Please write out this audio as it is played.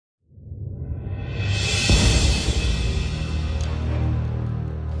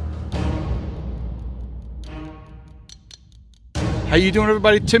How you doing,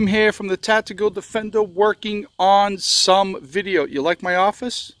 everybody? Tim here from the Tactical Defender, working on some video. You like my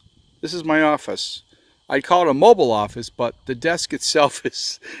office? This is my office. I call it a mobile office, but the desk itself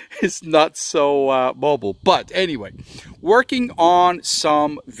is not so mobile. But anyway, working on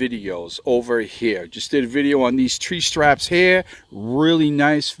some videos over here. Just did a video on these tree straps here. Really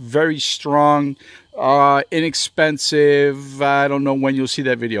nice, very strong, inexpensive. I don't know when you'll see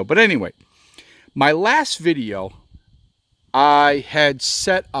that video. But anyway, my last video, I had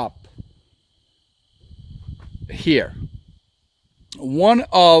set up here. One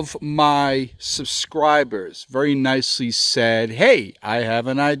of my subscribers very nicely said, hey, I have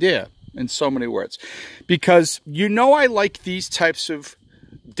an idea, in so many words. Because you know I like these types of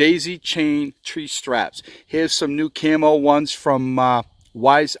daisy chain tree straps. Here's some new camo ones from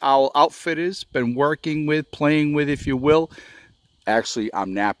Wise Owl Outfitters. Been working with, playing with, if you will. Actually,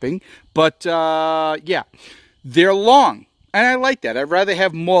 I'm napping. But yeah, they're long. And I like that. I'd rather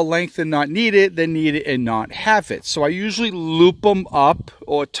have more length and not need it than need it and not have it. So I usually loop them up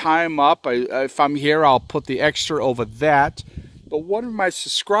or tie them up. If I'm here, I'll put the extra over that. But one of my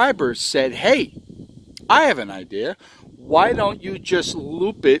subscribers said, hey, I have an idea. Why don't you just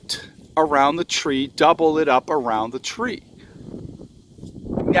loop it around the tree, double it up around the tree?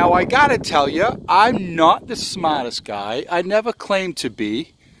 Now, I got to tell you, I'm not the smartest guy. I never claimed to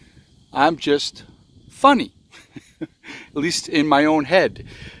be. I'm just funny. At least in my own head.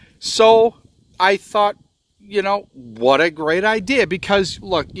 So I thought, you know, what a great idea. Because,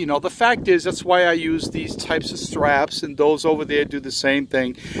 look, you know, the fact is, that's why I use these types of straps, and those over there do the same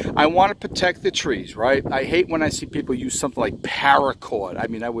thing. I want to protect the trees, right? I hate when I see people use something like paracord. I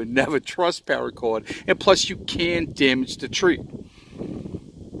mean, I would never trust paracord. And plus, you can damage the tree.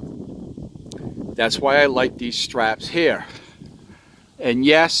 That's why I like these straps here. And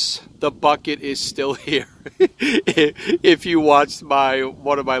yes, the bucket is still here, if you watched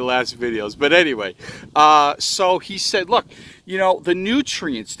one of my last videos. But anyway, so he said, look, you know, the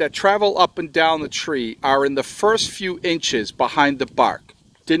nutrients that travel up and down the tree are in the first few inches behind the bark.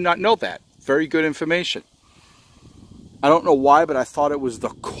 Did not know that. Very good information. I don't know why, but I thought it was the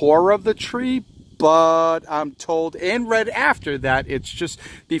core of the tree. But I'm told and read after that it's just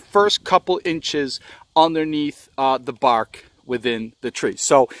the first couple inches underneath the bark within the tree.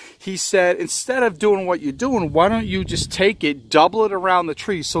 So he said, instead of doing what you're doing, why don't you just take it, double it around the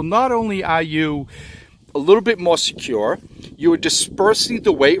tree? So not only are you a little bit more secure, you are dispersing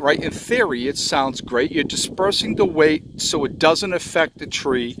the weight, right? In theory, it sounds great. You're dispersing the weight so it doesn't affect the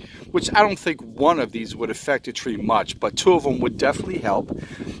tree, which I don't think one of these would affect the tree much, but two of them would definitely help.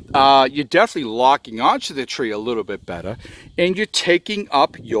 You're definitely locking onto the tree a little bit better, and you're taking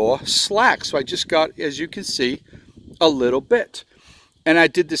up your slack. So I just got, as you can see, a little bit. And I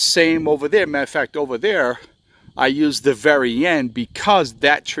did the same over there. Matter of fact, over there, I used the very end because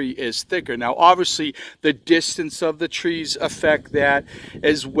that tree is thicker. Now, obviously, the distance of the trees affect that,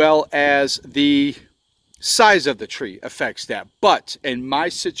 as well as the size of the tree affects that. But in my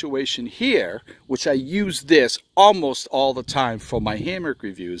situation here, which I use this almost all the time for my hammock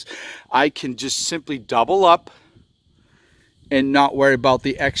reviews, I can just simply double up and not worry about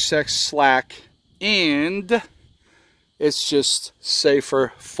the excess slack, and it's just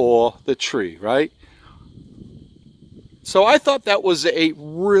safer for the tree, right? So I thought that was a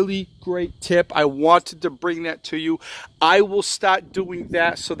really great tip. I wanted to bring that to you. I will start doing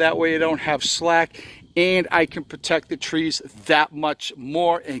that so that way I don't have slack and I can protect the trees that much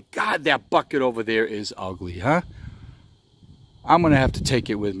more. And God, that bucket over there is ugly, huh? I'm going to have to take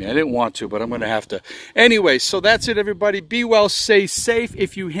it with me. I didn't want to, but I'm going to have to. Anyway, so that's it, everybody. Be well, stay safe.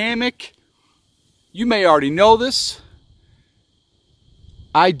 If you hammock, you may already know this.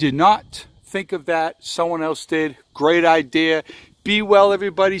 I did not think of that. Someone else did. Great idea. Be well,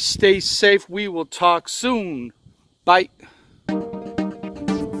 everybody. Stay safe. We will talk soon. Bye.